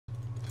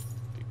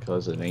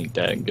because it ain't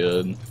that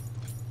good.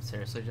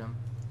 Seriously, Jim?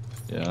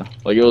 Yeah,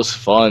 like it was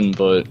fun,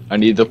 but I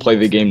need to play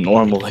the game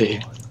normally.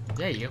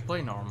 Yeah, you can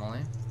play normally.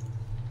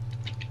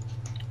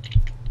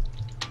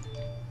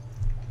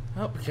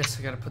 Oh, I guess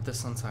I gotta put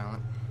this on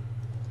silent.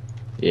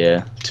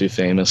 Yeah, too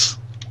famous.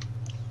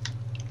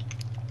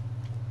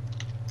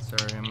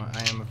 Sorry,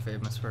 I am a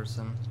famous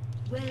person.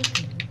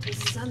 Welcome to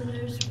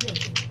Summoner's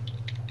Rift.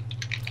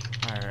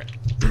 Alright.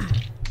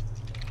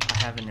 I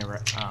have an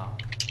oh.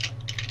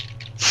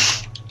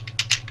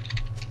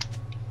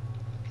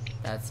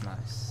 That's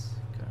nice.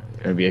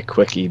 Gonna be a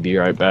quickie, be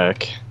right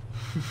back.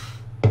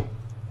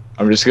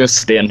 I'm just gonna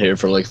stand here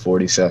for like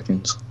 40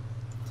 seconds.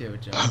 Do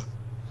it, Joe.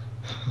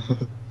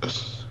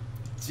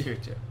 Do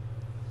it, Joe.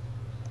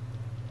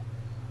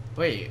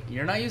 Wait,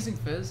 you're not using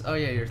Fizz? Oh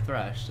yeah, you're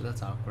Thrashed.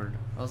 That's awkward.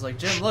 I was like,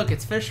 Jim, look,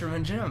 it's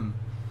Fisherman Jim.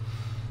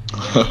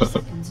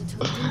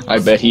 I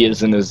bet he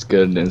isn't as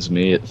good as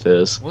me at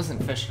Fizz. It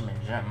wasn't Fisherman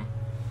Jim.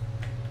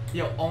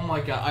 Yo, oh my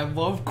god, I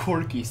love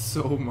Corky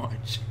so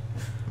much.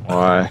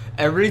 Why?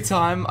 Every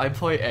time I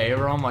play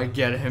Aram, I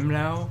get him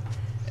now,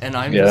 and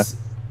I'm Yeah. just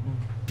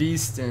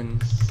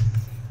beasting.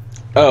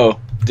 Oh,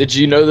 did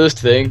you know this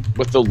thing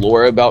with the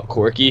lore about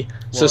Corky?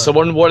 So What?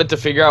 someone wanted to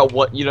figure out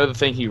what, you know, the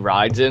thing he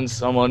rides in?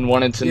 Someone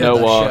wanted to Yeah, know,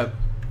 the ship.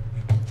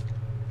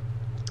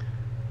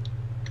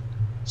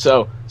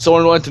 So,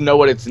 someone wanted to know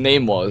what its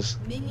name was.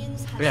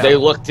 Minions have Yeah. They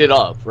looked it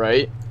up,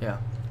 right? Yeah.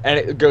 And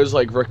it goes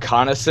like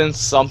reconnaissance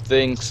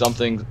something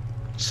something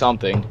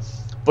something,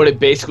 but it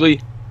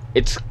basically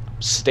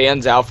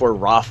stands out for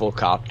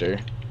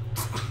Rafflecopter.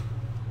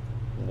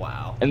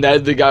 Wow. And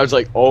then the guy was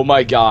like, "Oh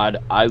my god,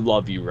 I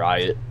love you,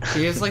 Riot."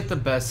 He is like the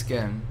best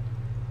skin.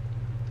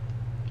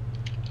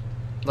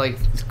 Like,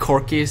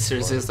 Corky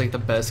seriously is like the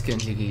best skin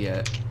you can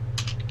get.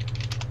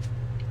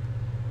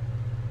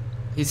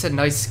 He said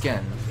nice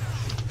skin.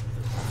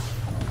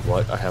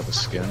 What? I have a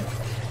skin.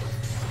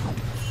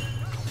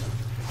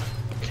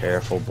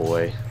 Careful,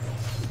 boy.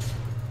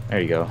 There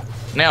you go.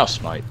 Now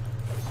smite.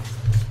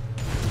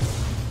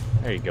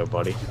 There you go,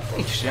 buddy.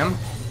 Thanks, Jim.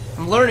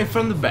 I'm learning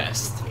from the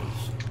best.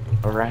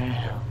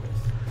 Alright.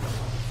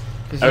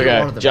 'Cause you Okay,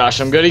 are the Josh,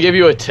 best. I'm gonna give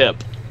you a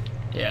tip.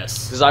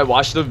 Yes. Because I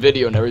watched the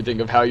video and everything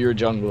of how you were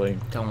jungling.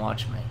 Don't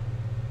watch me.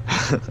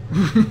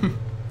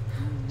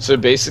 So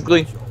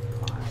basically,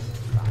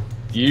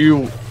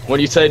 when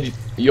you said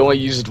you only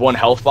used one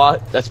health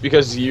bot, that's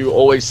because you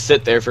always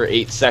sit there for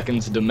 8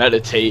 seconds to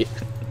meditate.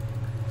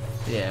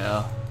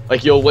 Yeah.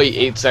 Like, you'll wait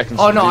 8 seconds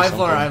Oh to no, do I've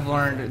something.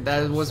 learned.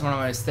 That was one of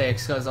my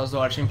mistakes because I was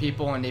watching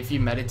people, and if you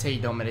meditate,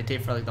 you don't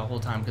meditate for like the whole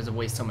time because it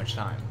wastes so much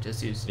time.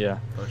 Just use Yeah.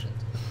 potions.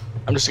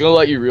 I'm just gonna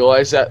let you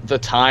realize that the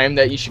time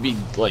that you should be,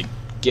 like,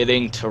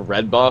 getting to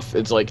red buff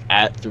is, like,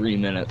 at 3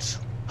 minutes.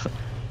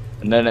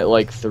 And then at,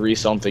 like, 3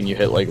 something, you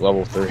hit, like,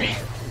 level 3.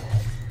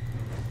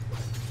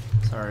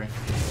 Sorry.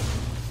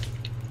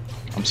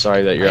 I'm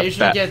sorry that you're I at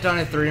usually get done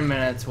in 3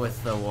 minutes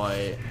with the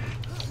white,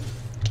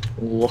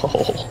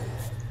 Lol.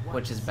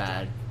 which is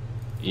bad.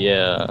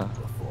 Yeah.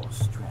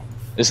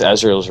 This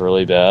Ezreal's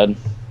really bad.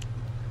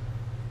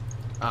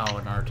 Oh,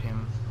 in our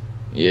team.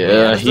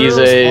 Yeah, he's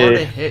Ezreal's hard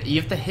to a... hit.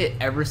 You have to hit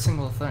every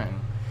single thing.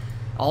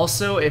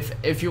 Also,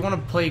 if you want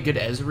to play good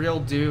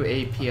Ezreal, do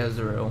AP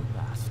Ezreal.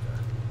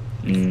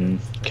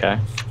 Okay.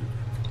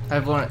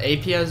 I've learned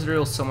AP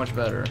Ezreal so much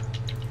better.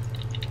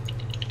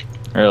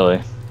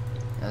 Really?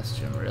 That's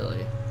Jim,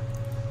 really.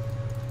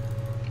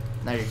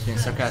 Now you're being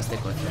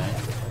sarcastic with me.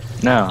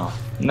 No,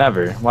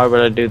 never. Why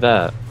would I do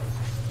that?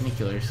 Can you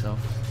kill yourself,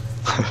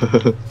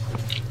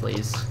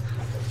 please?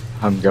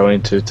 I'm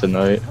going to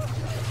tonight,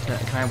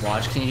 Can I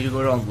watch? Can you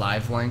go to a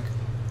live link?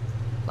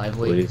 Live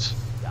link? please.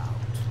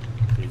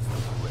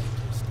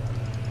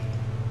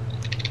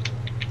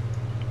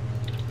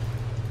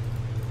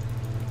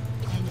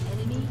 an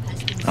enemy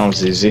has been That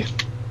was easy.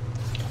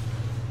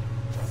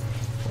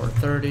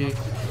 430.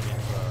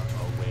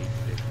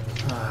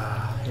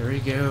 Here we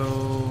go.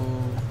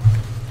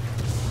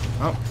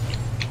 Oh.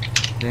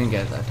 Didn't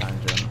get it that time,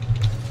 Jim.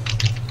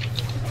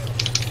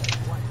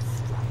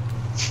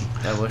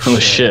 That was Oh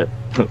shit.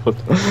 shit.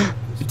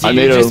 Did I you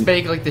made just a...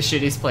 make like the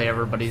shittiest play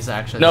ever, but he's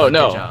actually No, done a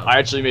no. good job. I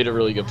actually made a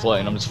really good play,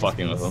 and I'm just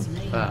fucking with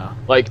him. Oh.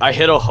 Like, I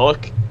hit a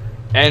hook,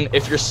 and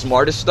if you're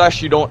smart as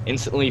Slash, you don't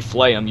instantly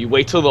flay them. You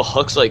wait till the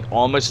hook's, like,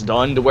 almost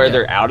done to where Yeah.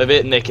 they're out of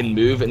it and they can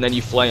move, and then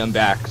you flay them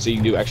back so you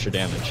can do extra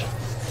damage.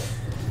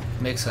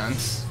 Makes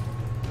sense.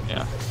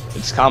 Yeah.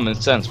 It's common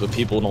sense, but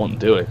people don't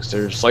do it, because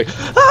they're just like,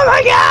 oh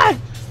my god!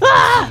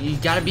 Ah! You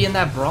gotta be in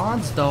that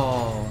bronze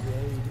though.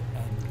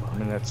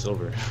 I'm in that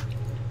silver.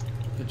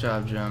 Good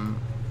job, Jim.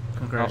 Oh,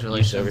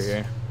 Congratulations. Yee's over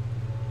here.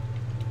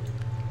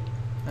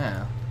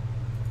 Yeah.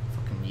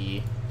 Fucking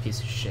Yee. Piece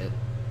of shit.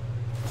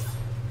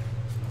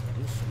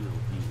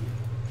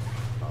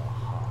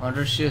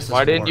 Wonder if she is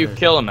Why didn't you awarded.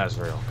 kill him,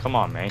 Ezreal? Come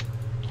on, man.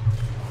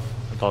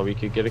 I thought we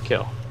could get a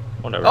kill.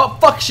 Whatever. Oh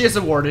fuck, she is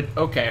awarded.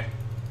 Okay.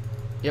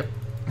 Yep.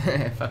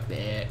 Fuck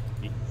that.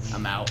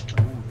 I'm out.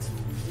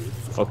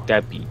 Fuck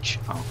that beach.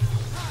 Oh.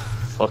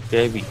 Fuck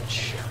that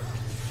beach.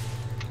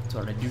 That's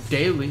what I do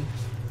daily.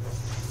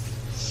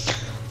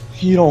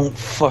 You don't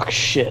fuck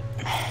shit.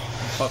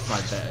 Fuck my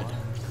bed.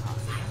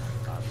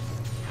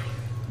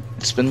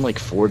 It's been like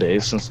 4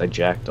 days since I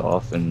jacked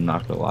off, and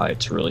not gonna lie,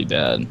 it's really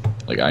bad.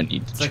 Like, I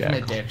need to It's like jack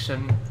an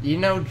addiction. You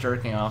know,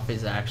 jerking off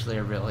is actually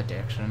a real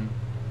addiction.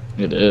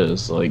 It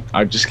is. Like,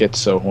 I just get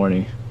so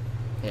horny.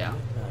 Yeah.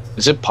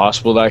 Is it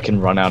possible that I can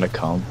run out of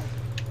cum?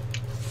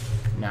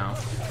 No.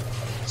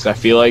 Cause I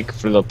feel like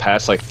for the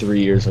past like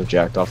 3 years I've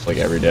jacked off like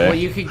every day. Well,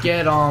 you could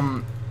get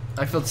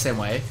I feel the same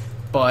way,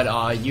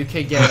 but you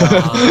could get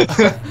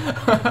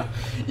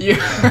you.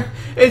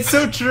 It's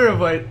so true,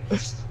 but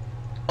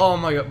oh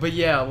my god. But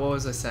yeah, what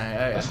was I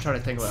saying? I'm trying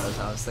to think what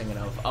I was thinking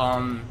of.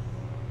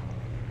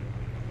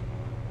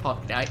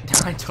 Fuck, I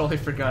totally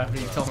forgot what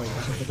you told me.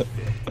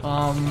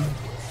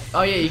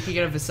 Oh yeah, you could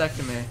get a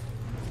vasectomy.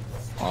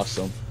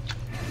 Awesome.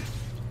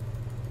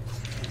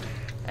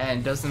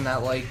 And doesn't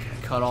that like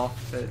cut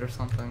off it or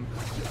something?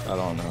 I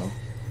don't know.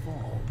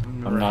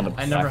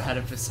 I never had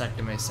a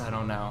vasectomy, so I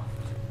don't know.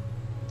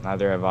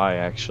 Neither have I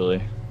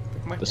actually.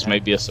 This may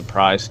be a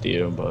surprise to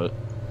you, but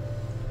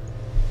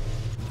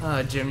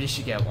Jim, you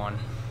should get one.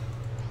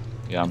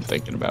 yeah, I'm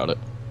thinking about it.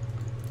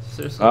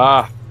 Seriously.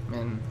 Ah,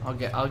 Man,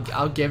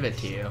 I'll give it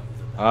to you.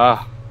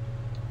 I'm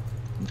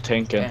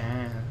tanking.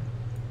 Yeah.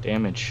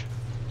 Damage.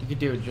 You could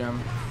do it, Jim.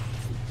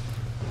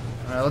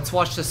 Alright, let's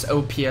watch this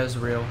OPS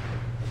reel.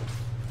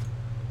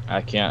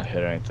 I can't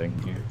hit anything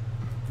here.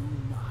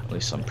 At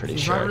least I'm pretty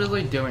He's sure. not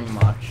really doing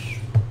much.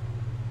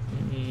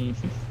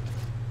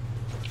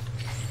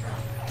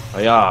 Oh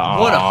yeah.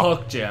 What a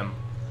hook, Jim.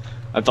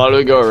 I thought it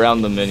would go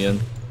around the minion.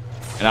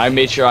 And I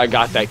made sure I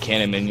got that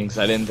cannon minion because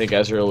I didn't think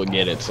Ezreal would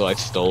get it, so I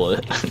stole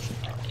it.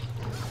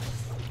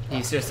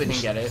 You seriously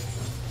didn't get it?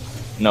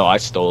 No, I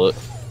stole it.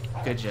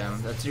 Good,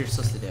 Jim. That's what you're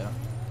supposed to do.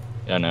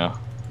 Yeah, no.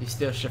 You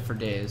steal shit for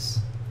days.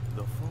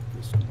 The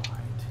focus mind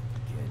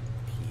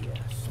get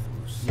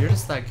PS You're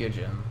just that good,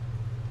 Jim.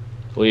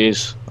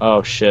 Please.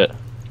 Oh shit.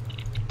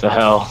 The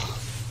hell.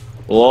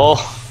 Lol.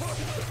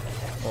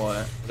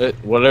 What?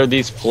 What are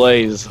these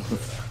plays?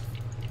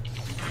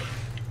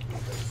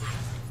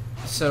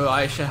 So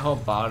I should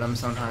help bottom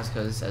sometimes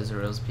because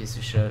Ezreal's a piece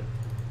of shit.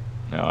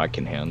 No, I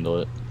can handle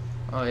it.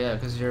 Oh yeah,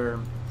 because you're...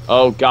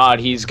 Oh god,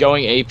 he's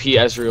going AP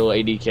Ezreal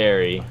AD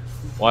carry.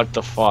 What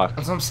the fuck?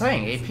 That's what I'm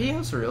saying. AP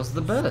Ezreal's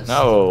the best.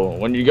 No,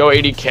 when you go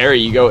AD carry,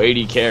 you go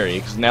AD carry.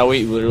 Because now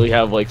we literally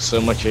have like so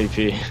much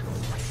AP.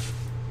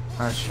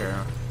 That's true.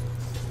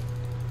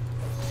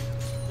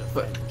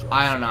 But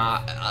I don't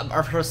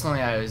know.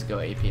 Personally, I always go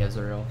AP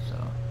Ezreal, so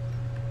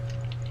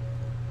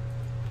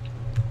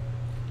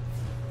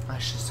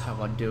that's just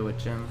how I do it,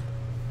 Jim.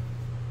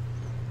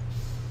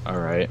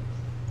 Alright.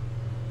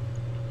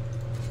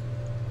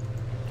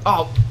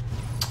 Oh,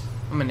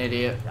 I'm an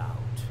idiot. out.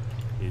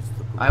 Is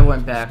the I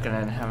went back and I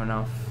didn't have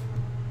enough.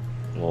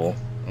 Lol.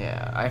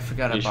 Yeah, I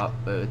forgot I You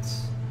bought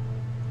boots.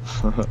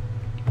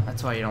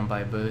 That's why you don't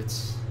buy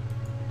boots.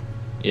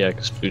 Yeah,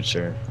 because boots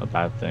are a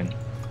bad thing.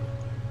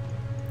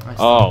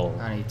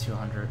 I need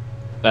 200.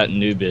 That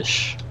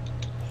noobish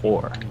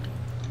whore.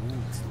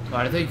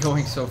 Why are they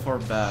going so far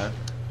back?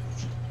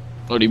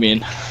 What do you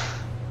mean?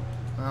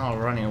 Oh,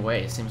 running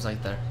away. It seems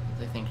like they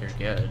think you're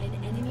good.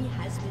 An enemy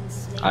has been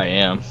slain. I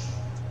am.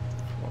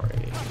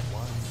 Worry.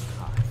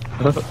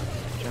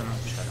 Jim,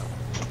 shut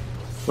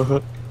up.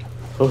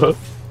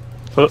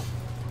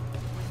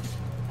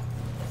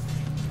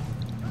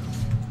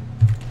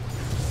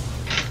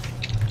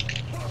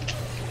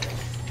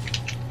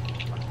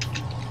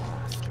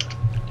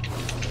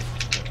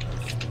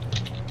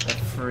 The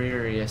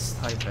furious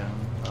typing.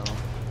 Oh,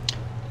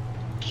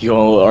 You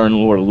gonna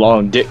learn what a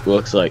long dick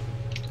looks like.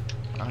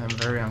 I'm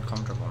very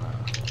uncomfortable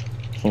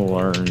now.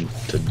 Learn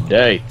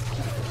today.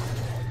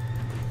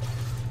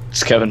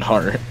 It's Kevin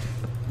Hart.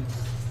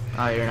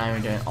 Oh, you're not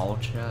even doing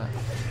alt chat.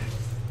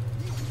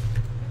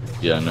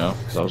 Yeah, no,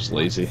 because I was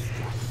lazy.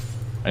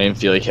 I didn't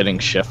feel like hitting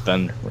shift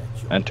then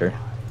enter.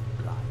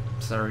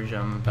 Sorry,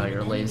 Jim, about your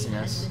An enemy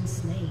laziness. has been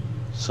slain.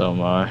 So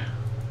am I.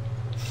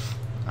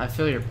 I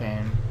feel your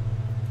pain.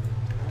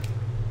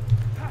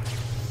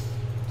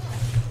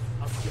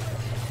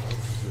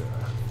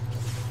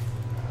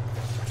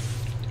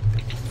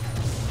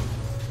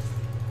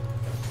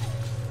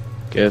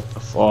 Get the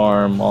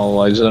farm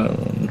all I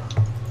zone.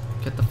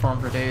 Get the farm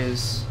for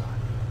days.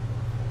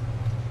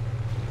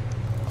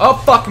 Oh,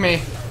 fuck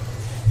me!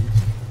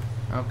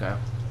 Okay.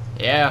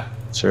 Yeah.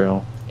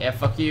 Zero. Yeah,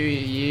 fuck you,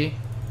 Yi.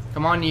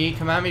 Come on, Yi.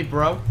 Come at me,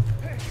 bro.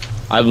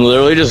 I'm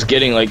literally just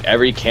getting like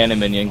every cannon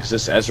minion because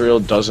this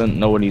Ezreal doesn't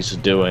know what he's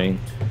doing.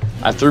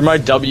 I threw my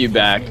W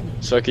back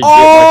so I could get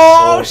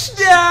my soul.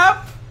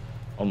 snap!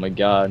 Oh my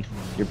god,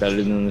 you're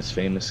better than this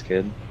famous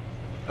kid.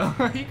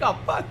 He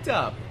got fucked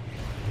up.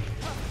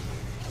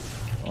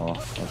 Oh,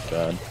 that's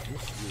bad.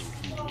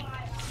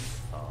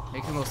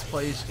 Making those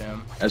plays,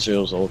 Jim.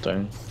 Ezreal's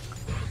ulting.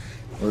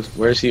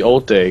 Where's he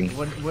ulting?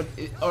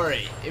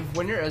 Alright,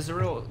 when you're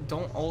Ezreal,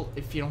 don't ult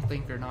if you don't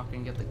think you're not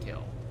gonna get the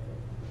kill.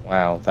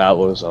 Wow, that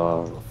was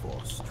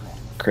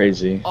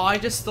crazy. Oh, I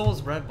just stole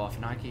his red buff,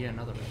 now I can get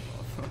another red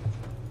buff.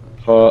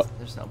 Huh,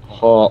 There's no point.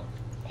 huh,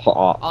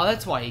 huh. Oh,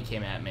 that's why he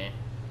came at me.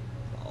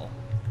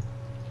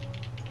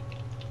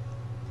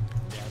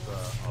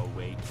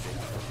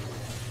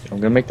 I'm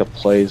gonna make the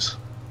plays.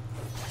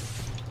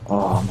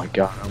 Oh my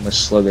god, I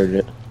almost slithered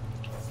it.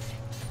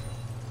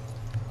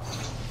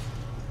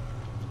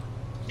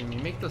 Jimmy,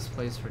 make those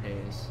plays for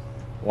days.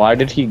 Why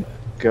did he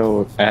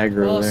go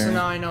aggro Well, there? so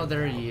now I know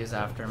there he is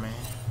after me.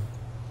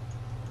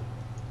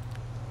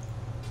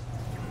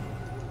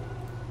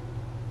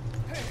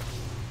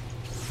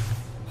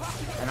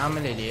 And I'm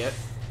an idiot.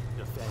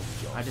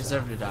 I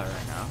deserve to die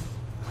right now.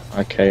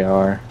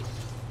 IKR.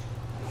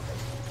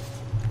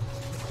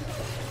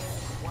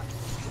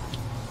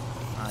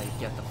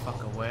 Get the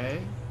fuck away.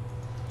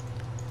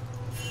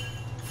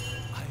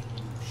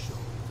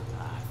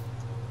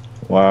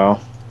 Wow.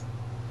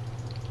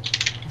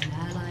 An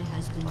ally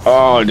has been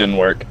Oh, it didn't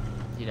work.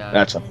 He died.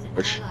 That's An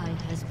unfortunate. ally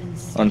has been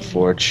slain.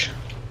 Unfortunate.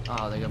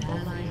 Oh, they got An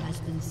both. ally has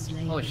been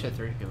slain. Holy shit,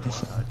 3 people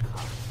died.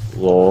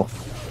 Lol.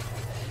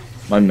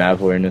 My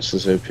map awareness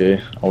is OP.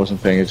 I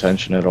wasn't paying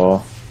attention at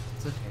all.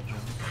 It's okay, Jim.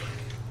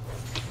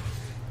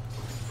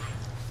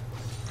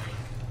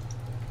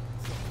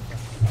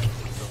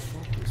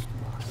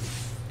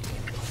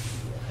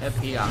 Yep,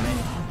 he got me.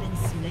 Have been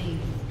slain.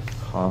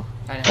 Huh?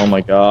 I didn't Oh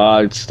my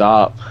god,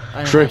 stop. I didn't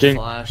have Freaking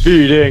flash.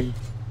 beating.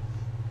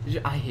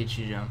 I hate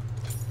you, Jim.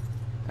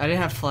 I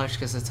didn't have flash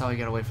because that's how I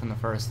got away from the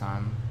first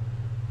time.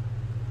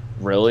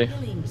 Really?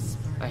 Killing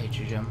spree. I hate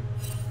you, Jim.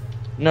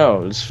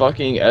 No, it's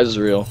fucking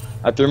Ezreal.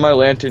 I threw my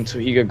lantern so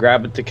he could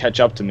grab it to catch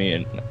up to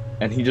me,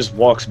 and he just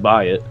walks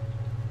by it.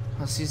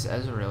 Plus, he's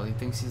Ezreal. He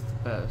thinks he's the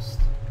best.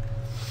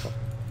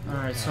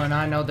 Alright, so now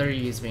I know there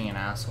he is being an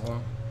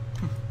asshole.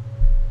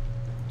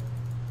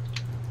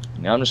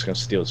 Now I'm just gonna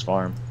steal his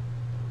farm.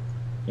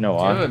 You know Dude,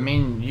 why? I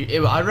mean,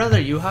 I'd rather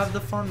you have the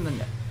farm than...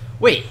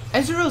 Wait,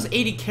 Ezreal's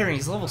 80 carry.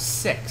 He's level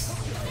 6.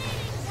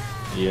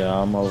 Yeah,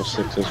 I'm level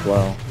 6 as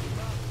well.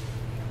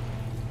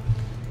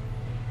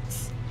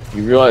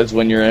 You realize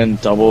when you're in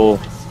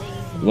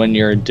when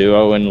you're a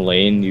duo in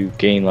lane, you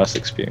gain less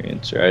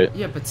experience, right?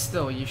 Yeah, but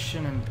still, you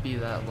shouldn't be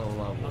that low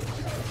level.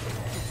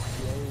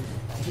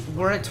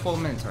 We're at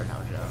 12 minutes right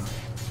now, Jim.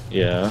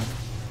 Yeah,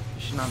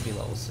 You should not be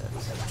level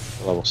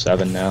 6. level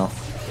 7 now.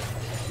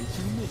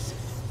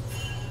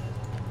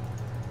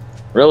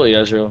 Really,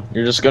 Ezreal?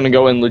 You're just gonna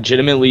go and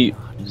legitimately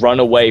run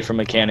away from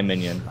a cannon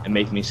minion and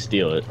make me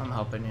steal it? I'm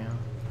helping you.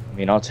 I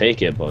mean, I'll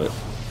take it, but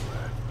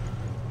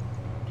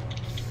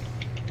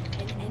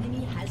An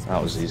enemy has that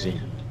been was easy.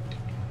 slain.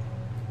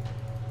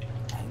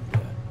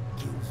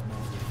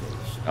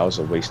 That was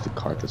a wasted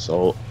Karthus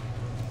ult.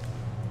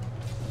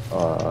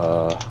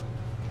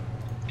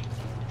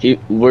 We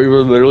were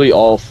literally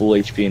all full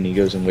HP and he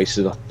goes and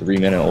wasted a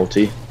 3-minute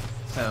ulti.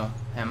 Oh,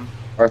 him.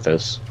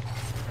 Karthus.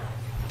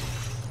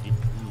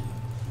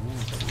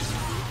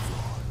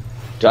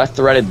 Dude, I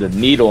threaded the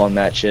needle on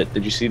that shit.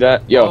 Did you see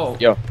that? Yo, Oh.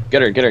 yo,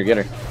 get her, get her, get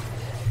her.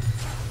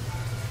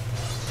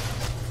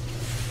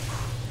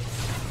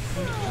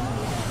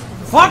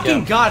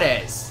 Fucking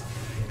goddess!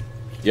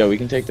 Yo, we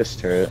can take this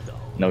turret.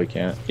 No, we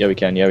can't. Yeah, we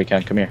can. Yeah, we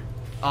can. Come here.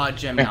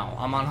 Jim, Here. now.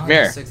 I'm on Come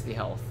here. 160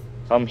 health.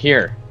 Come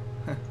here.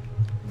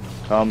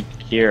 Come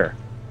here.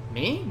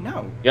 Me?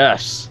 No.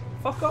 Yes.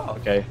 Fuck off.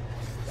 Okay.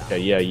 Okay,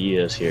 yeah, he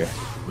is here.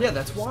 Yeah,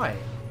 that's why.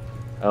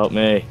 Help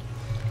me.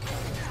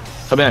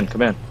 Come in,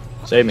 come in.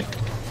 Save me.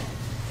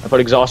 I put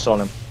exhaust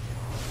on him.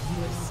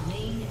 You have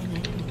slain an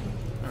enemy.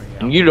 There we go.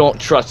 And you don't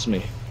trust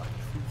me.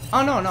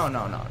 Oh, no.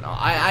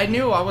 I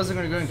knew I wasn't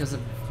gonna go in because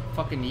of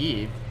fucking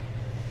Eve.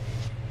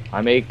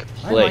 I make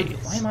Why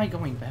plays. am I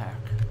going back?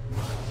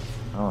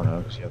 I don't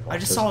know. 'Cause you have I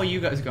just autism. saw you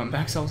guys going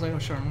back, so I was like, oh,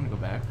 sure, I'm gonna go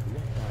back.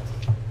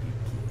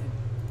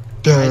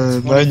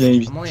 My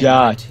name's I'm only at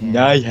John, 19. and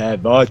I have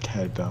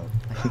autism.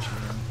 I hate you,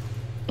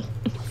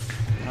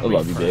 man. I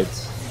love you, babe.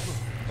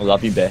 I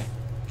love you, babe.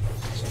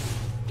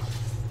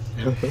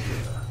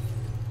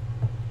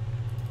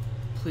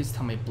 Please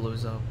tell me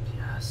blues up.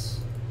 Yes.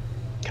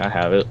 Can I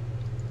have it?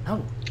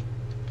 No.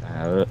 Can I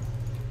have it?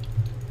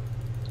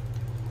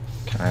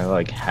 Can I,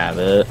 like, have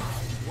it?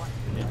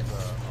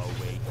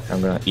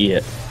 I'm gonna eat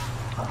it.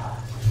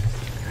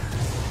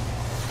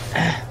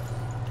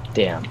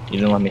 Damn, you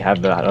didn't let me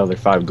have that other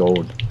 5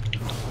 gold.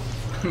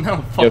 No,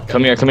 Yo, fuck.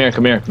 come here, come here,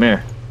 come here, come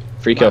here.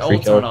 Free kill, My free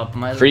ult's not kill. up.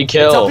 My- Free It's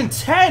kill. up in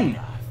 10!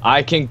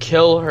 I can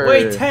kill her.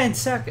 Wait, 10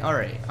 seconds.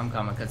 Alright, I'm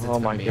coming because it's Oh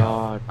gonna my be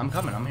God. up. I'm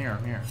coming, I'm here.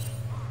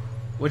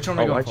 Which one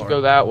are Oh, we going why'd for? you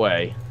go that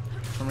way?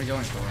 Which one are we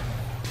going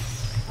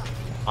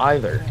for?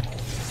 Either.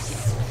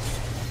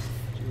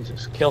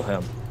 Jesus, kill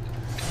him.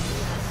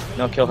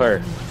 No, kill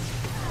her.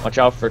 Watch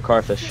out for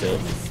Karthus shit.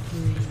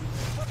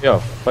 Yo,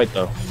 fight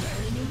though. An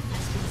enemy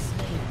has been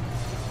slain.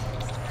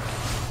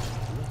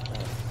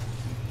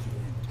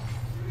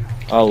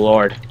 Oh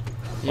lord.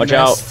 You Watch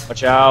out, missed.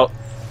 watch out.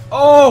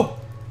 Oh!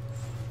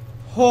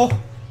 Oh!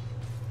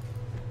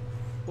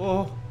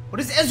 Whoa. What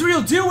is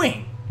Ezreal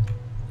doing?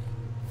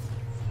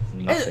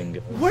 Nothing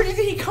good. Where did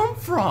he come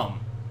from?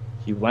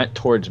 He went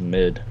towards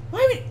mid.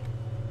 Why would...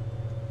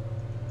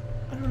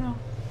 I don't know.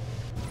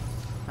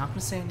 Not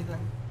gonna say anything.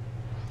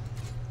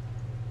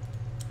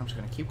 I'm just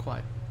gonna keep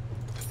quiet.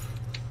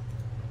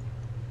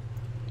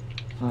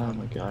 Oh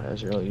my god,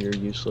 Ezreal, you're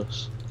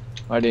useless.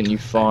 Why didn't you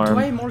Do I farm?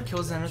 have more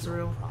kills than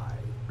Ezreal?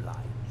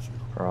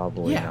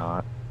 Probably Yeah.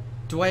 not.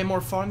 Do I have more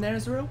farm than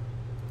Ezreal?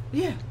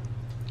 Yeah.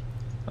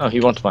 Oh, he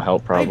wants my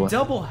help, I probably. have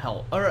double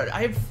health. Or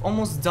I have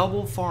almost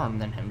double farm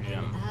than him,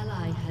 Jim.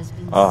 Ally has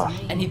been Ah.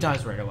 slain. And he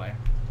dies right away.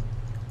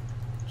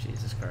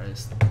 Jesus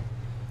Christ.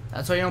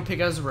 That's why you don't pick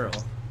Ezreal.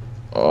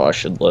 Oh, I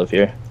should live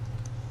here.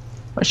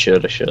 I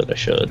should. You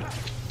want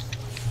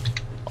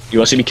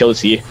to see me kill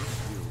this E?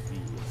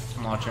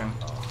 I'm watching. An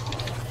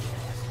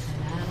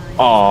ally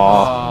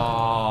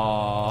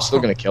Aww. Oh. Still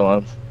gonna kill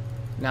him.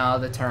 No,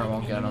 the turret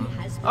won't get him.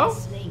 has been Oh,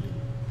 slain.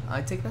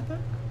 I take that back.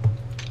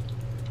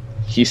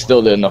 He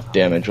still did enough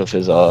damage with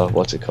his,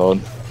 what's it called?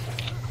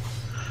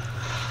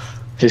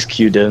 His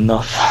Q did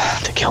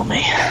enough to kill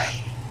me.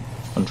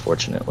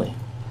 Unfortunately.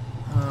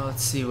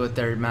 Let's see what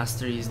their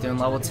master is doing.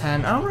 Level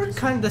 10. Oh, we're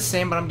kind of the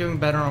same, but I'm doing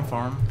better on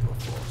farm.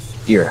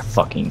 You're a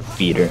fucking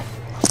feeder.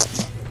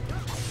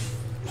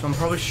 So I'm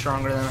probably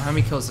stronger than him. How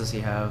many kills does he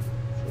have?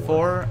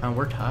 4, and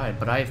we're tied,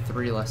 but I have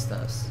 3 less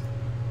deaths.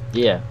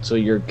 Yeah, so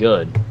you're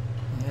good.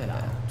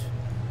 Yeah.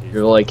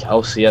 You're like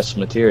LCS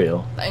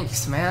material.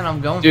 Thanks, man.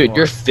 I'm going Dude, for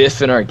you're it.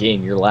 5th in our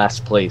game. You're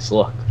last place.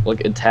 Look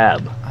at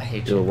tab. I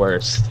hate You're the you.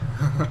 worst.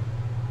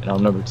 And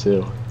I'm number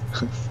 2.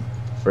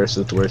 First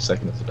is the worst,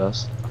 second is the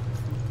best.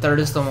 Third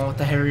is the one with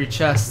the hairy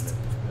chest.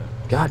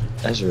 God,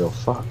 Ezreal,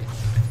 fuck.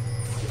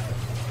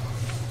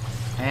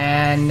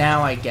 And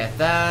now I get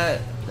that.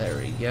 There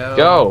we go.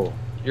 Go!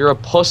 You're a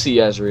pussy,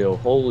 Ezreal.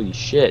 Holy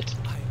shit.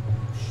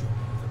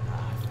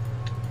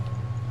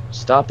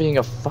 Stop being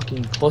a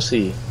fucking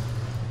pussy.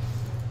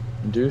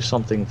 Do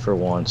something for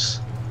once.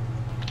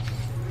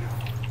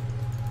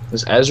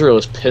 This Ezreal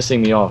is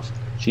pissing me off.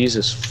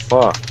 Jesus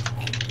fuck.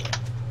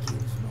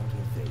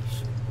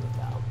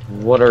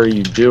 What are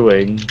you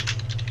doing?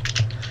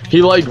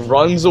 He like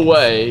runs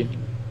away.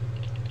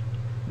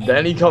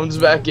 Then he comes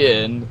back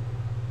in.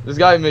 This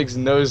guy makes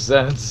no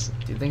sense.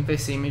 Do you think they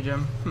see me,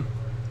 Jim?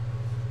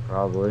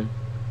 Probably.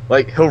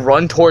 Like, he'll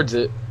run towards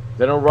it,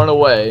 then he'll run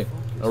away,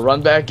 he'll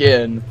run back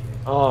in.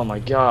 Oh my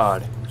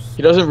god.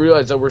 He doesn't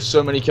realize that we're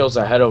so many kills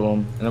ahead of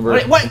him. And then we're.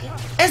 Wait, what?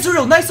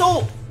 Ezreal, nice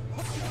ult!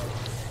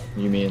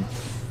 You mean?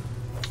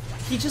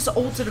 He just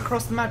ulted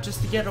across the map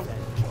just to get a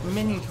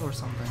minion kill or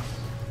something.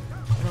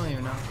 I don't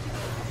even know.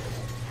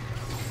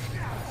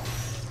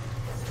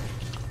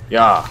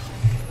 Yeah.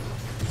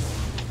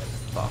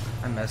 Fuck,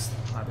 I missed.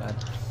 My bad.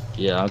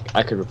 Yeah,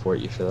 I could report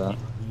you for that.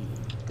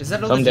 Is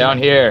that a Come down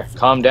here.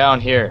 Come down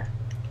here.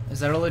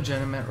 Is that a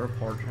legitimate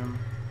report, Jim?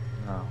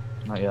 No,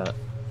 not yet.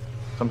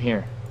 Come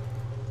here.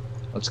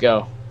 Let's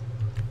go.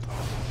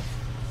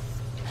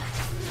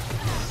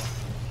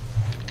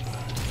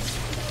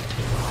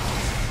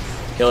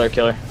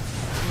 Killer.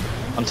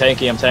 I'm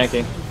tanking.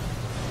 Rampage.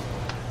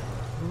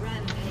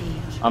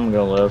 I'm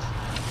gonna live.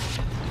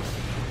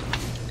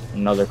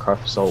 Another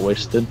Carp Assault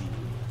wasted.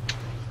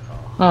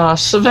 Ah,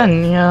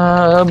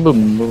 Savannah.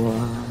 Boom,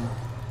 boom.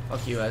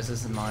 Fuck you guys,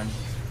 this is mine.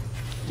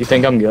 Do you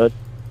think I'm good?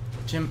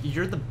 Jim,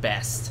 you're the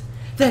best.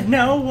 That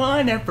no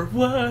one ever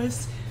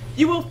was.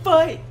 You will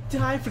fight.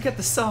 Did I forget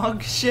the song?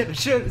 Shit, I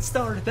should have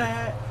started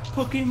that.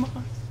 Pokemon.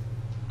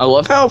 I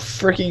love how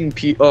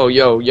freaking oh,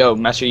 yo,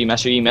 Master Yi,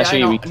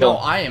 Yeah, we no, kill.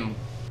 I am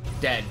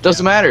dead.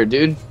 Doesn't matter,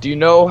 dude. Do you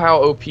know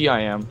how OP I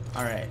am?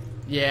 Alright.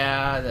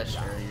 Yeah, that's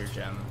true, you're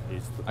Jim.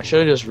 I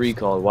should have just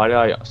recalled. Why did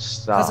I Because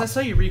stop? I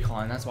saw you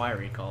recalling, that's why I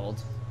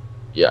recalled.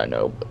 Yeah, I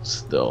know, but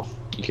still.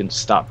 You can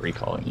stop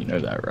recalling, you know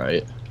that,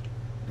 right?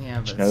 Yeah,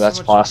 but Did you know it's that's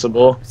so much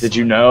possible? work. Did So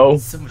you much- know?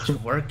 So much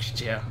work,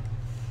 Jim.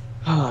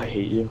 Oh, I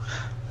hate you.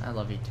 I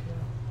love you too.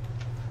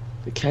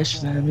 To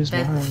catch them is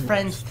Best mine.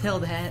 friends till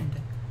the end.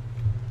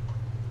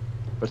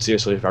 But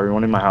seriously, if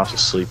everyone in my house is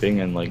sleeping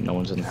and like no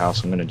one's in the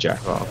house, I'm gonna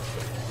jack off.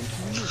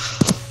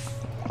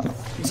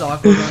 It's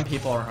awkward when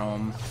people are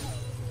home.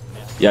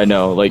 Yeah, I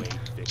know. Like,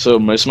 so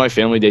most of my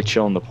family they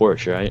chill on the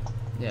porch, right?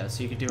 Yeah,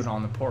 so you could do it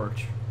on the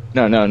porch.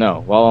 No.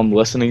 While I'm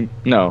listening,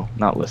 no,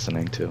 not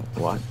listening to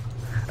what?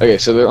 Okay,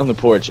 so they're on the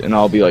porch, and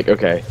I'll be like,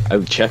 okay, I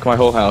check my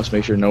whole house,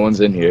 make sure no one's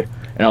in here,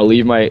 and I'll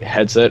leave my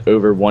headset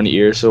over one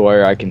ear so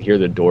where I can hear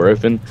the door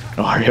open. And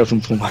I'll hurry up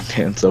and pull my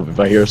pants up if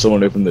I hear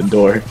someone open the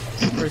door.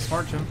 Very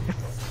smart, Jim.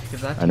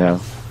 Give that to I know.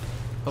 me.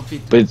 Hope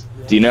you But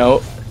do you know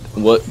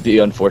what the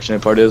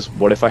unfortunate part is?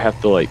 What if I have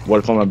to what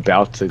if I'm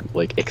about to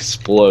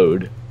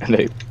explode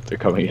and they're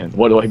coming in?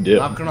 What do I do?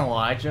 Not gonna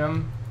lie,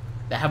 Jim.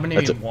 That happened to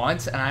That's me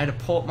once, and I had to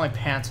pull up my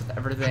pants with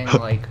everything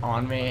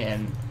on me,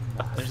 and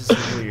it was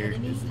just weird.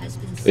 Enemy has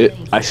been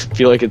slain. I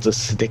feel like it's a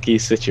sticky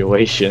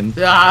situation.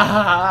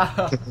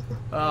 Ah!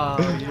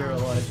 Oh, you're a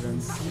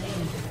legend.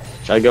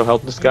 Should I go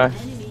help this guy?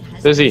 Enemy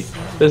has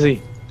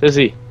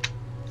Fizzy!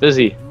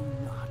 Fizzy!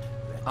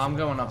 I'm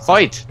going up.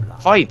 Fight!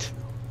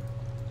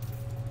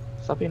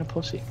 Stop being a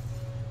pussy.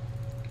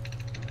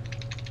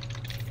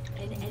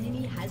 An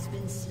enemy has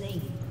been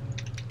slain.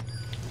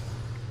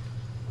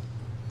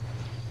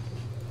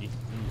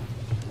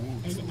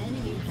 An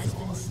enemy has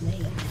been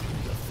slain.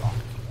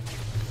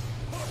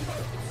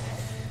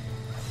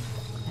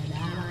 An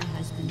ally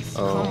has been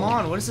slain. Oh. Come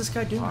on, what is this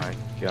guy doing? My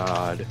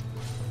god.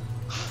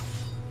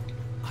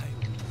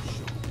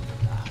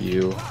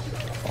 You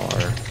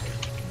are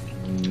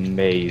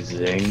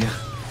Amazing.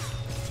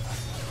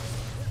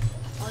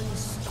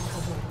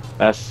 Unstoppable.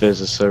 That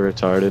Fizz is so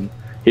retarded.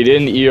 He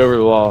didn't E over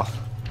the wall.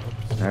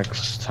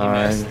 Next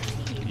time,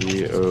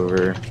 E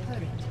over Turret.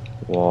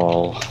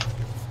 wall. An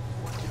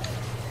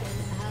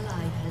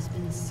ally has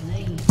been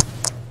slain.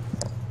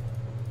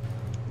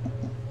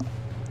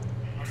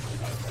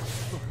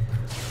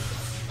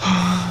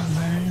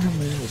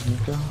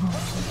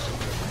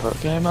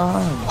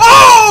 Pokemon.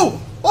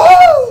 Oh!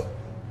 Oh!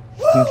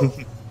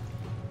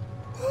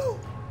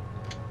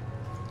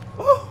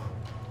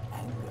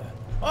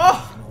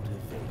 Oh!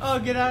 Oh,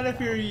 get out of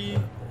here, E.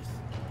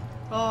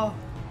 Oh.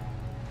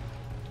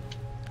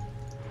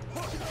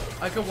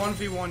 I could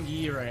 1v1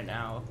 Yi right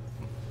now.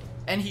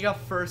 And he got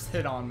first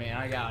hit on me, and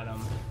I got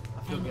him.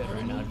 I feel An good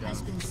right now, enemy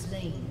has Jim. been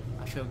slain.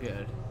 I feel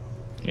good.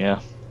 Yeah.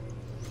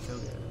 I feel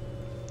good.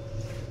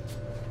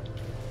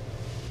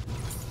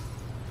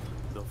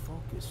 The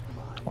focused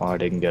mind. Oh, I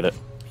didn't get it.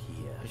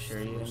 You sure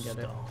you didn't get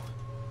it?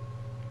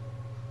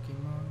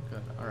 Pokemon?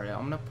 Good. Alright,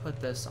 I'm gonna put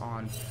this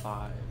on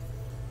 5.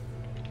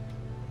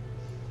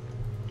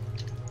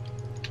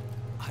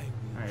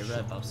 Alright,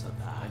 red buffs up.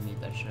 I need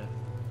that shit.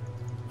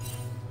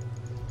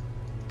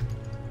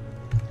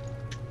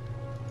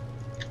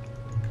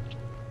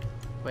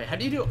 Wait, how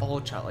do you do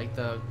alt chat? Like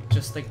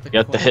just like the. You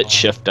have to hit quick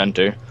Shift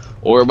Enter.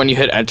 Or when you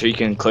hit Enter, you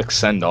can click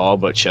Send All,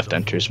 but Shift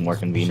Enter is more alt?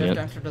 convenient.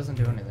 Shift enter doesn't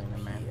do anything to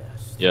me.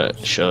 Yeah, it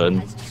should.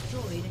 Has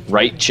destroyed a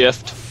Right turret.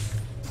 Shift.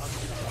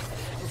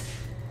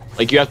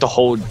 Like, you have to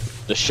hold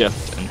the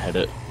Shift and hit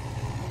it.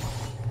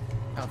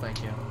 Oh,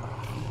 thank you.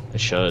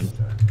 It should.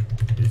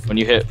 When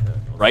you hit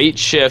right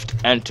Shift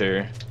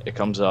Enter, it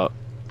comes up.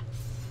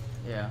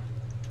 Yeah.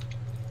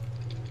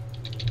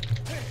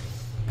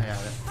 I got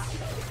it.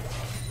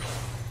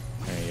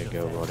 There you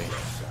go, buddy.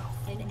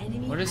 An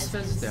enemy What is has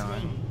been Fizz doing?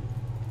 slain.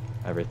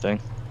 Everything.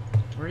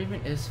 Where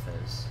even is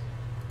Fizz?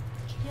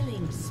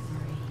 Killing spree.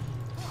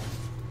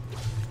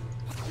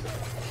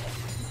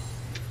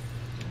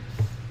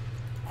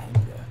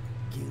 Anger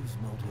gives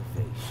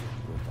motivation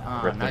without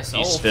Ah, Rip in nice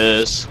peace, ult.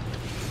 Fizz.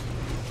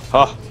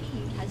 Huh.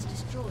 Team has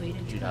destroyed a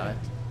You turret. died.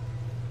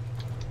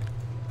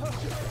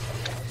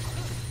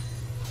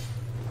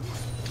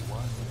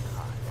 one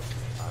kind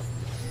of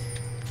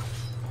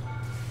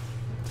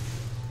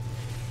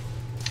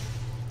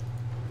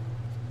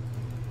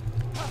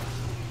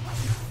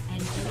An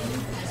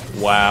enemy has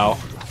been Wow.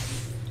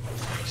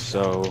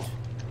 So,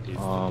 is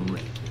Um, the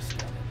greatest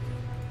enemy.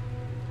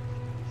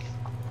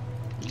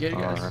 You get it,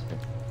 guys. alright.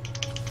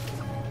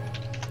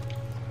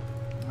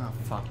 Oh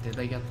fuck! Did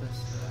they get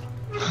this?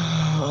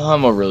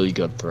 I'm a really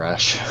good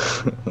Thresh.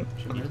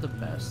 Jim, you're the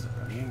best.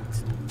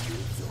 Lives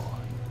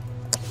on.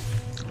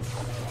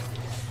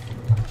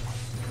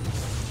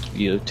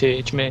 You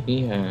teach me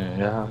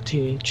and I'll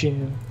teach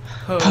you.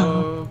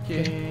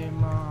 Pokemon.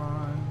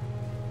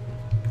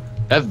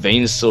 That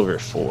Vayne's Silver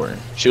 4.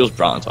 She was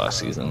bronze last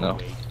season, though.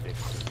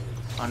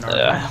 On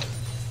our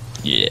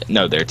Yeah,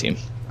 no, their team.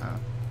 Oh.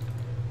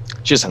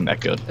 She isn't that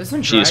good.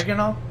 Isn't She's, Dragon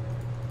up?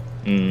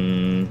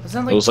 mm,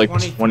 Isn't it was like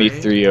 23?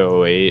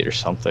 2308 or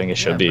something. It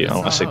should Yeah, be, but it's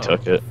unless they not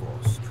took it. Full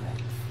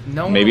strength.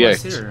 No Maybe one I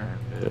was here.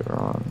 did it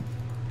wrong.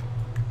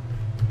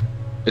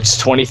 It's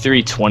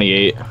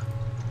 2328.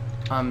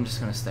 I'm just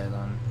gonna stay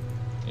then.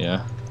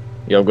 Yeah.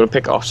 Yeah, I'm gonna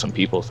pick off some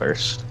people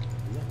first.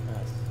 Let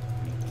us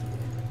begin.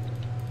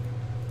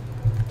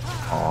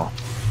 Aw.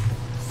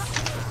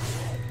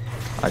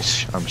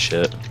 I'm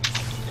shit.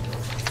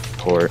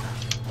 Port.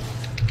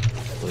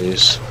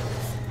 Please.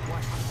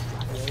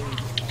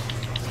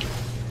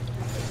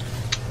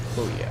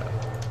 Oh yeah.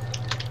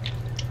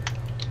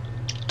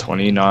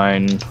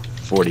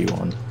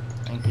 2941.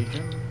 Thank you,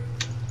 Jim.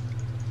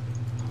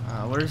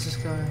 Where is this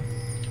guy?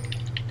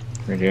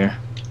 Right here.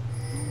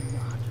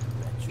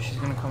 She's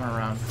gonna come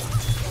around.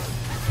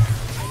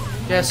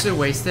 Guess who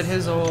wasted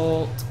his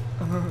ult?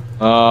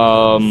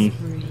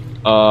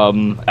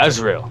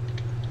 Ezreal.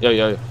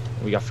 Yo,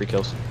 we got free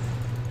kills.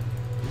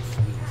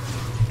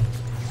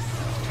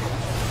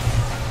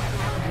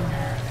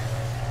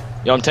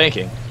 Yo, I'm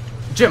tanking.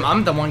 Jim,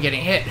 I'm the one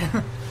getting hit.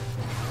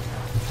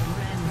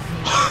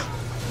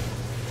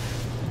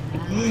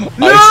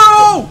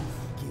 No!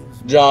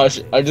 Josh,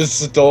 I just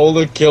stole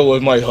the kill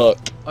with my hook.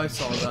 I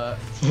saw that.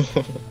 I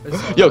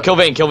saw Yo, that. kill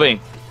Vayne.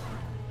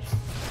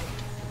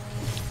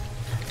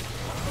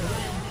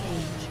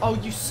 Oh,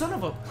 you son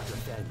of a.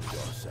 Defend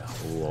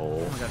yourself.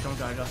 Lol. Oh my god, don't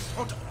die, Josh.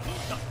 Don't die.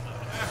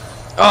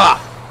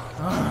 Ah!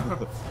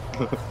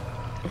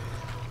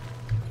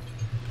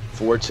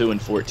 4, 2,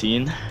 and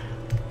 14.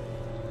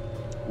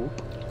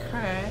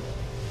 Okay.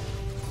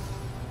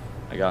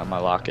 I got my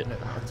locket.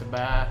 That's a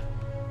bad.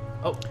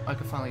 Oh, I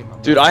can finally get my.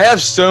 Dude, I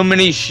have so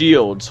many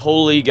shields.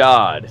 Holy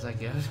God. Is that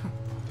good?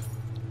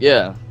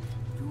 Yeah.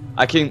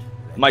 I can.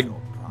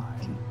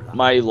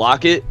 My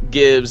locket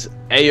gives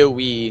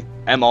AoE,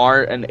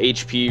 MR, and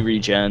HP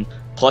regen.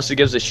 Plus, it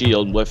gives a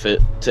shield with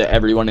it to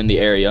everyone in the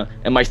area.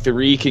 And my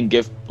 3 can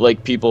give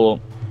like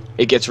people.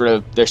 It gets rid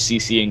of their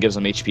CC and gives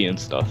them HP and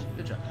stuff.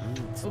 Good job.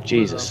 Oh,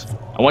 Jesus.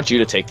 I want you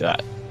to take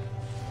that.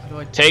 How do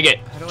I Take it,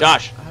 how do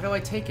Josh. How do I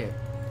take it?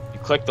 You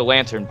click the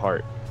lantern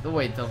part.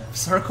 Wait, the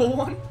circle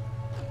one?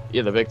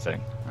 Yeah, the big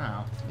thing.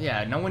 Oh,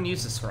 yeah. No one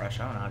uses Thresh.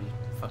 I don't know how to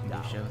fucking do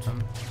shit with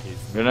them.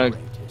 I'm gonna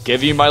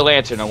give you my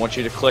lantern. I want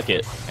you to click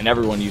it, and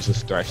everyone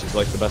uses Thresh. It's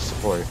like the best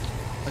support.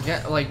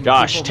 Again, like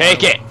Josh, people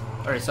take might- it.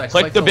 Alright, so I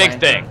Click the big lantern.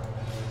 thing.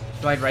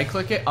 Do I right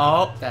click it?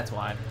 Oh, that's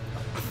why.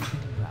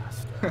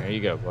 There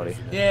you go, buddy.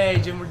 Yay,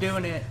 Jim, we're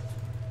doing it.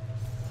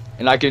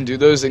 And I can do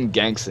those in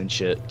ganks and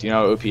shit. Do you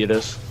know how OP it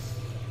is?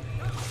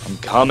 I'm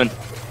coming.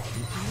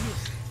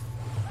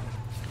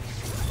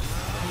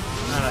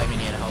 I don't even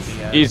need to help you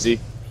guys. Easy.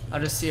 I'll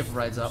just see if it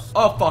rides up.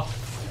 Oh, fuck.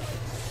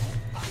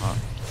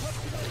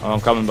 Oh, I'm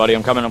coming, buddy.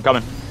 I'm coming. I'm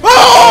coming. Turret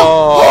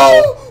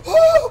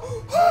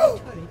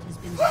has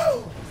been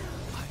destroyed.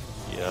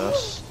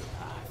 Yes.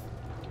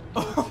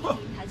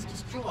 Team has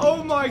destroyed.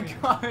 Oh my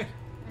god.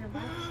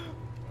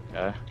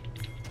 Okay.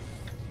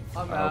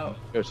 I'm out.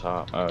 Go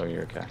top. Oh,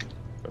 you're okay.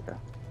 Okay.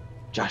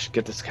 Josh,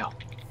 get this cow.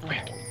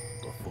 Where?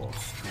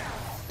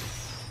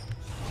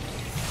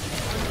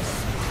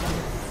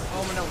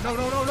 Oh no, no,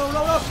 no, no, no,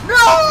 no, no!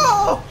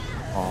 No!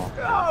 Oh,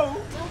 No!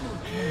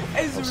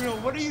 Ezreal,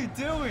 what are you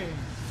doing?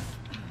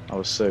 I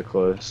was so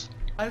close.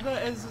 I thought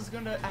Ez was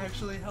gonna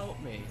actually help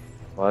me.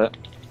 What?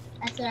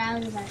 That's what I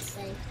was about to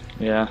say.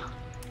 Yeah.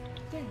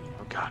 Dang.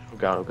 Oh god. Oh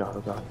god. Oh god.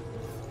 Oh god.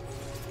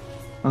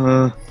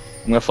 I'm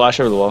gonna flash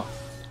over the wall.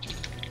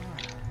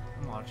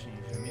 I'm watching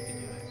you, Jim. You can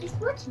do it. He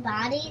switched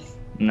bodies.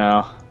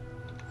 No.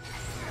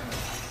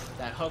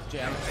 That hook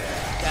gem.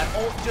 That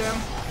ult gem.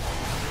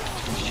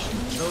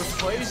 Those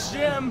plays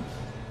gem.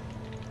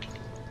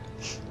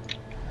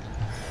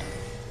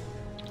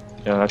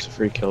 Yeah, that's a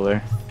free kill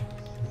there.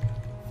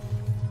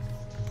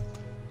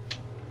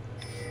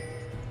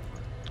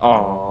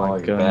 Oh my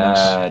goodness.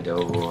 Bad,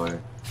 oh boy.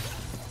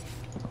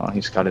 Oh,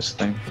 he's got his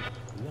thing.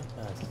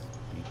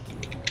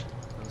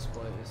 Those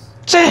plays.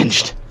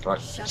 Singed! Fuck.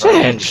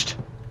 Singed!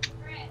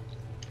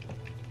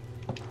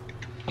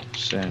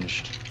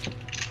 Singed.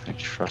 I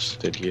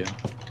trusted you.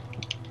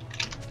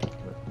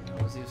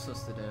 What was he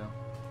supposed to do?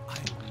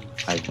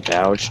 I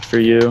vouched for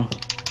you.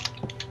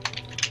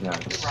 No,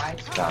 it's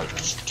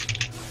dodged.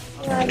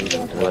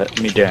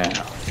 Let me down.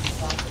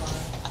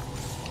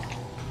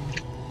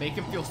 Make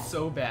him feel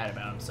so bad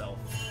about himself.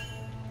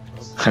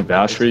 I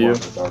vouched for you.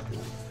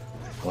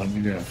 Let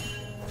me down.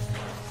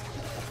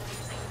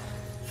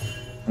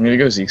 I'm gonna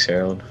go Zeke's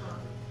Herald.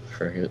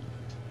 Frick it.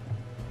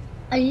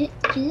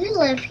 Do you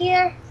live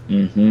here?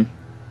 Mm-hmm.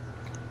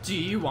 Do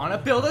you want to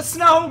build a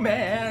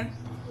snowman?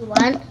 You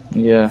want?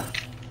 Yeah.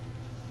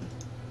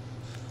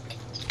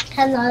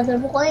 Can the other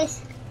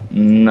boys?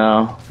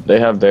 No, they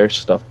have their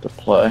stuff to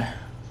play.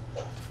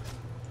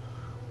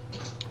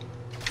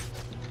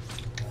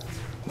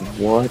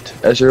 What?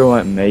 Ezra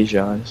went Mage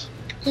Eyes.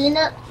 Do you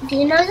know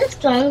the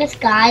strongest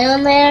guy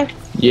on there?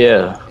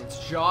 Yeah,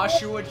 It's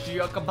Joshua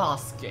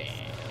Giacobaski.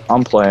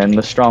 I'm playing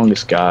the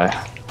strongest guy.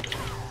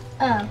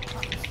 Oh.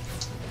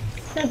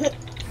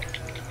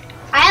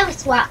 I have a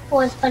swap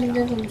force, but it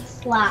doesn't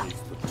swap.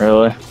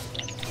 Really?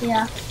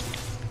 Yeah.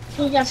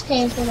 He just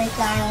changed the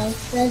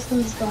McDonald's. Those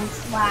ones don't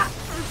swap.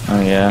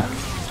 Oh yeah.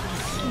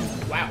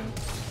 Wow.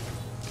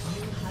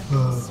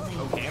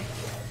 Okay.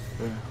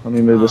 Let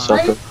me move this Why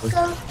up did you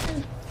go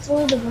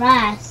through the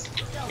grass?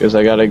 because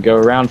I gotta go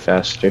around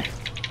faster,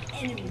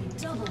 Enemy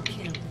double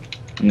kill.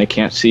 and they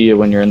can't see you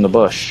when you're in the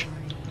bush.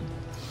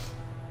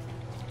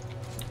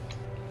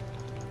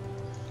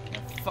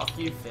 Fuck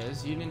you,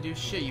 Fizz. You didn't do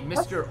shit. You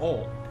missed your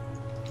ult.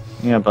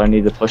 Yeah, but I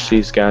need to push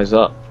these guys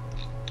up.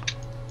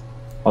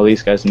 All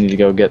these guys need to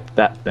go get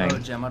that Oh,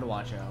 thing, Gem, I'd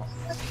watch out.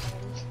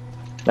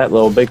 that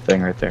little big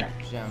thing right there.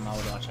 Gem, I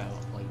would watch out.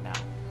 Like now.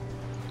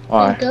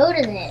 Why? Go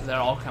to this. They're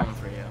all coming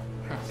for you.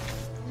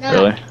 No.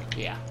 Really?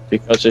 Yeah.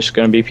 Because there's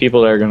gonna be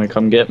people that are gonna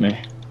come get me.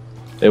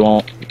 They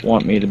won't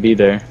want me to be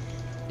there.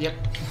 Yep.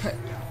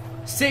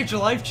 Saved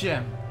your life,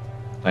 Gem.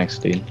 Thanks,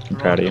 dude. I'm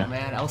proud of you.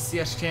 Man,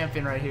 LCS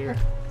champion right here.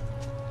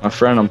 My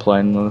friend, I'm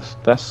playing with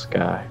this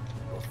guy.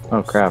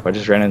 Oh crap! I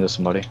just ran into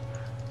somebody.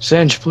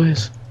 Singe,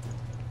 please.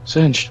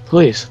 Singe,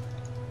 please.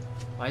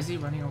 Why is he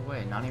running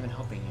away? Not even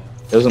helping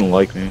you. He doesn't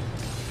like me.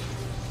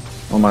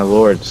 Oh my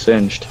lord,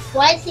 Singed.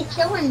 Why is he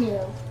killing you?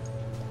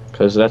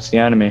 Because that's the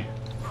enemy.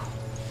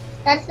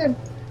 That's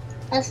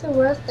the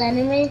worst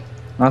enemy.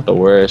 Not the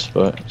worst,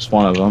 but it's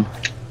one of them.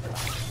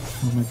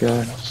 Oh my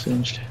god,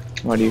 Singed.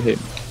 Why do you hate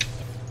me?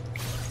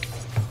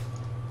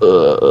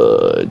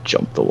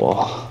 Jump the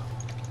wall.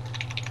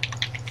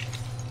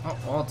 Oh,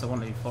 well, it's a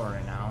 1v4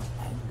 right now.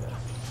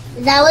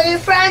 Is that one of your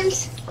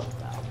friends?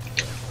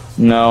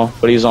 No,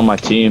 but he's on my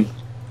team.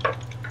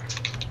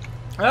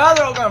 Ah,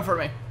 they're all going for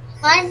me.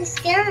 Why is he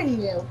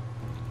scaring you?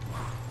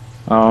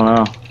 I don't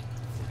know.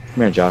 Come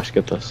here, Josh,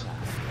 get this.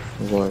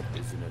 Oh, Lord.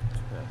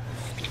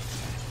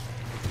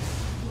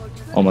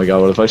 Oh my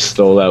god, what if I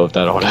stole that with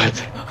that auto?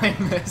 I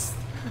missed.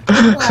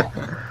 What?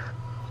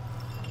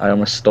 I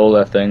almost stole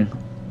that thing.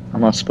 I'm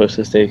not supposed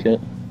to take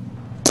it.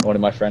 I wanted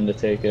my friend to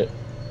take it.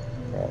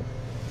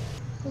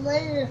 You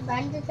wanted a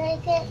friend to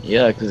take it?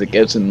 Yeah, because it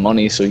gives him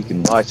money so he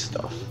can buy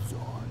stuff. So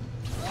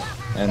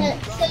And you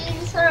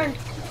just want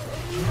to...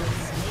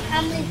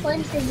 How many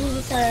points did you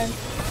just earn?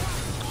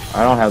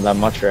 I don't have that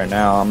much right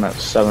now. I'm at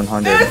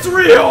 700. It's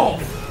real!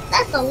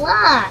 That's a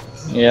lot.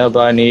 Yeah, but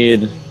I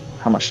need.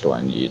 How much do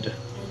I need?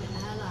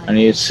 I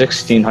need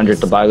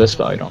 1,600 to buy this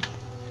item.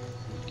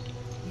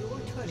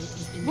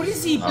 What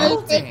is he You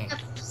building? think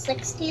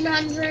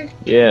 1,600?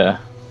 Yeah,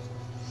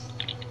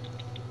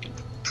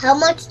 How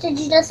much did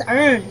you just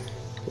earn?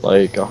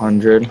 like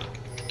 100.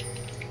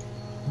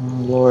 Oh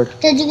Lord,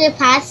 Did you get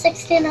past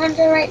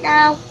 1,600 right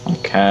now? I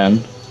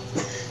can.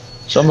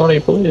 Somebody,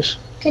 please.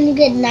 Can you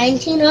get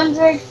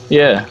 1,900?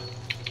 Yeah,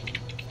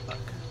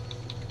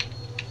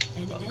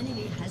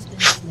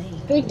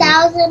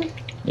 3,000?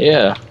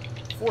 yeah,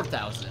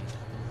 4,000.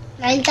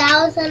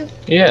 9,000?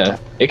 yeah.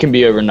 It can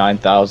be over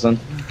 9,000.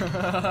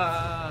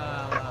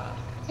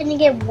 Can you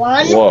get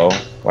one? Whoa,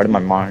 why did my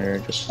monitor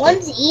just?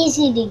 One's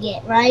easy to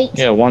get, right?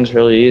 Yeah, one's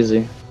really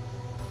easy.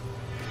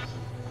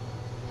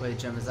 Wait,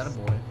 Jim, is that a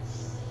boy?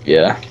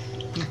 Yeah.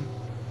 You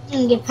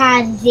can get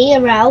past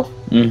 0.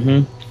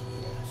 Mhm.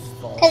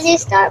 Because you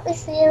start with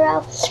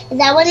 0. Is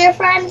that one of your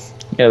friends?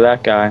 Yeah,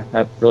 that guy,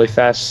 that really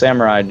fast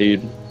samurai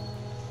dude.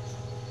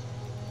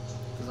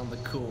 Because I'm the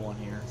cool one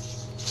here.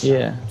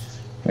 Yeah.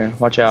 Here,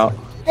 watch out.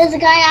 There's a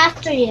guy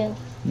after you.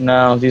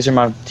 No, these are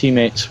my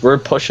teammates. We're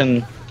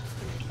pushing.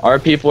 Our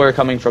people are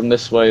coming from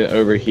this way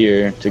over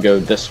here to go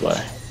this way.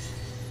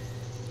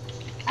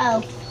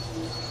 Oh,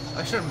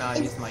 I should have not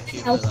used my key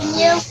for helping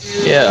that.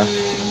 you? Yeah.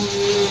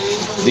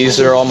 These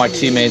are all my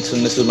teammates,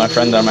 and this is my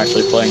friend that I'm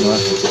actually playing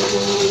with.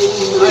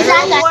 Who's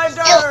that guy?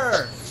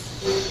 Blender!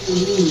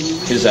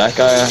 Who's that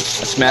guy?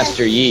 That's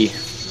Master Yi.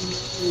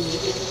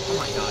 Oh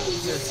my god,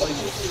 seriously?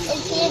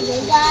 Is he a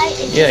good guy?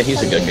 Is Yeah, he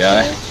he's a good funny?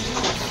 guy.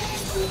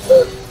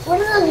 What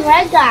are those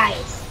red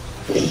guys?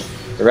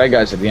 The red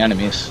guys are the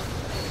enemies.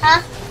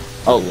 Huh?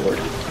 Oh Lord.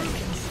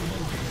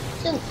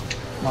 Shoot.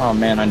 Oh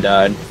man, I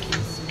died.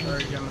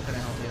 Sorry, Jim, I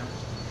couldn't help you.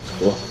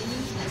 Cool.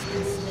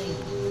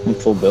 I'm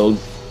full build.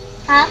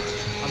 Huh?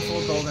 I'm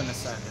full build in a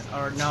second.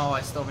 Or no,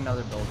 I still have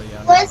another build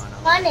again. Where's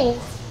money?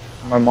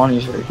 My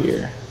money's right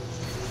here.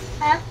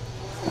 Huh?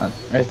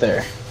 Right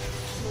there.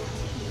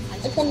 I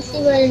can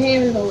see where the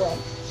handle is.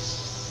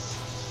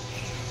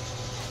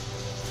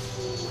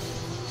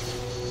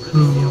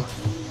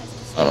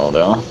 I don't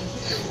know.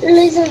 They're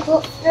losing,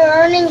 they're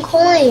earning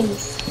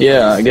coins.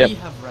 Yeah, I get We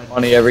have red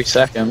money every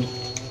second.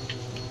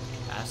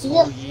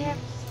 asshole Yi.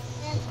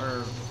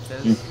 Or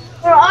Fizz.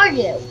 Where are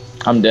you?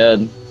 I'm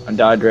dead. I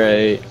died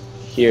right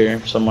here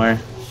somewhere.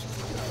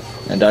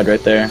 I died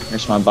right there.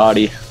 There's my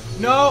body.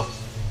 No!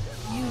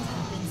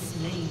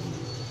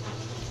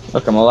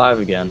 Look, I'm alive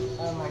again.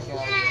 Oh my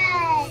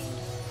god.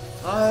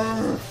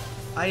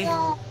 Yay!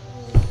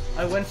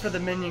 I went for the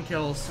minion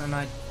kills and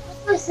I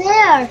Who's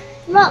there?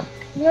 Look,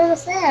 you're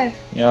almost there.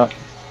 Yep.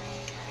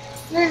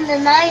 You're in the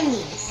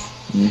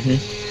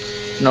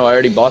 90s. No, I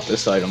already bought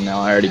this item now.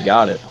 I already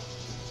got it.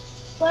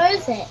 Where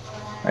is it?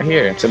 Right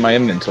here. It's in my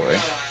inventory.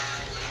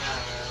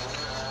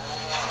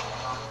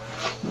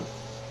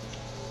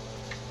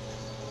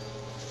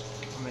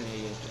 I'm an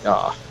idiot.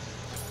 Ah.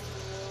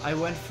 I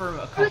went for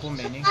a couple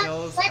minion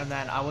kills and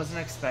then I wasn't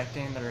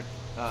expecting their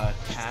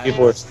cat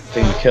People are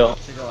being killed.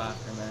 to go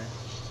after me.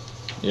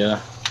 Yeah.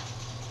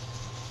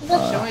 She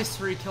only has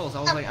 3 kills.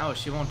 I was like, oh,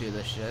 she won't do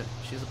this shit.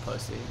 She's a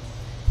pussy.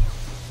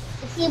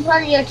 Is he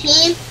part of your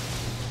team?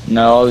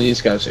 No, all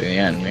these guys are the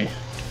enemy.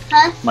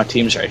 Huh? My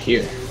team's right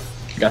here.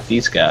 Got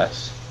these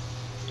guys.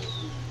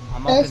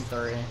 I'm up in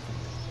 3.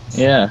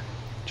 Yeah.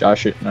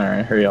 Josh,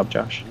 alright, hurry up,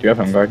 Josh. Do you have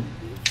home guard?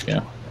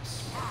 Yeah.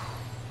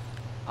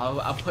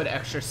 I'll put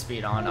extra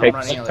speed on. I'm Take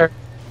running her. like,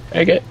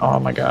 Take it. Oh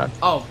my god.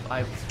 oh,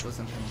 I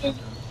wasn't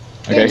thinking.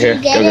 Okay, Did you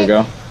here. get Go, it?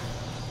 go, go.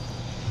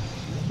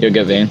 You'll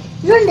get Vayne.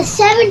 You're in the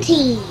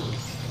 70s.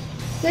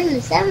 You're in the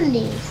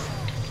 70s.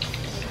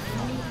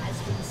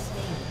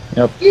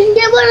 Yep. You can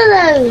get one of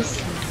those.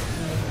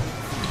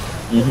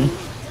 Mhm.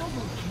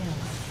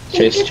 Can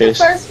Chase, you get chase.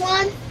 the first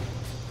one?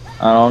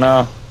 I don't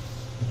know.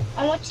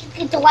 I want you to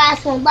get the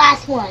last one.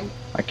 Last one.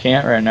 I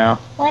can't right now.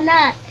 Why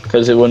not?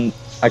 Because it wouldn't.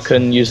 I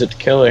couldn't use it to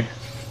kill her.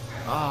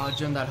 Oh,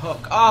 Jim, that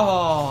hook.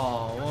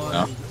 Oh, what?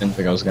 No, didn't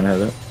think I was gonna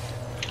hit it.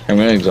 I'm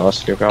gonna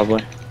exhaust you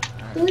probably.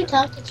 Who are you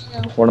talking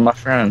to? One of my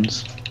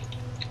friends.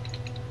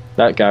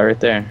 That guy right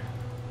there.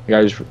 The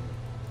guy who's.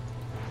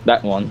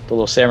 That one. The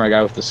little samurai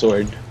guy with the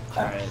sword.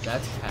 Alright,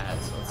 that's cat,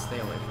 so let's stay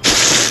away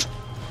from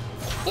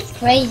It's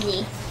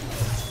crazy.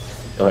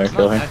 Kill her, it.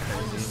 kill Not her. that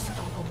crazy.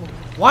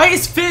 Why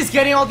is Fizz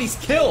getting all these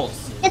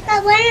kills? Get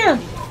that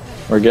lamp.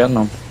 We're getting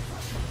them.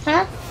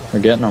 Huh? We're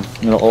getting them.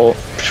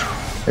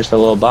 There's the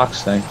little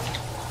box thing.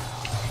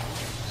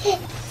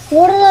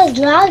 What are those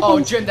dragons? Oh,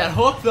 Jim, that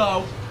hook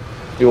though.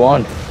 You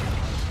won.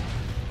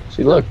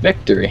 See, look,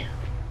 victory.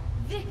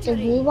 Did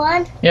we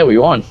won? Yeah, we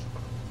won.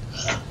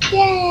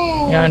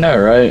 Yay! Yeah, I know,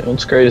 right?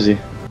 It's crazy.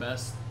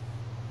 Best.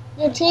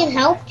 Your team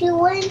helped you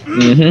win?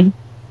 Mm-hmm.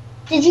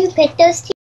 Did you pick those teams?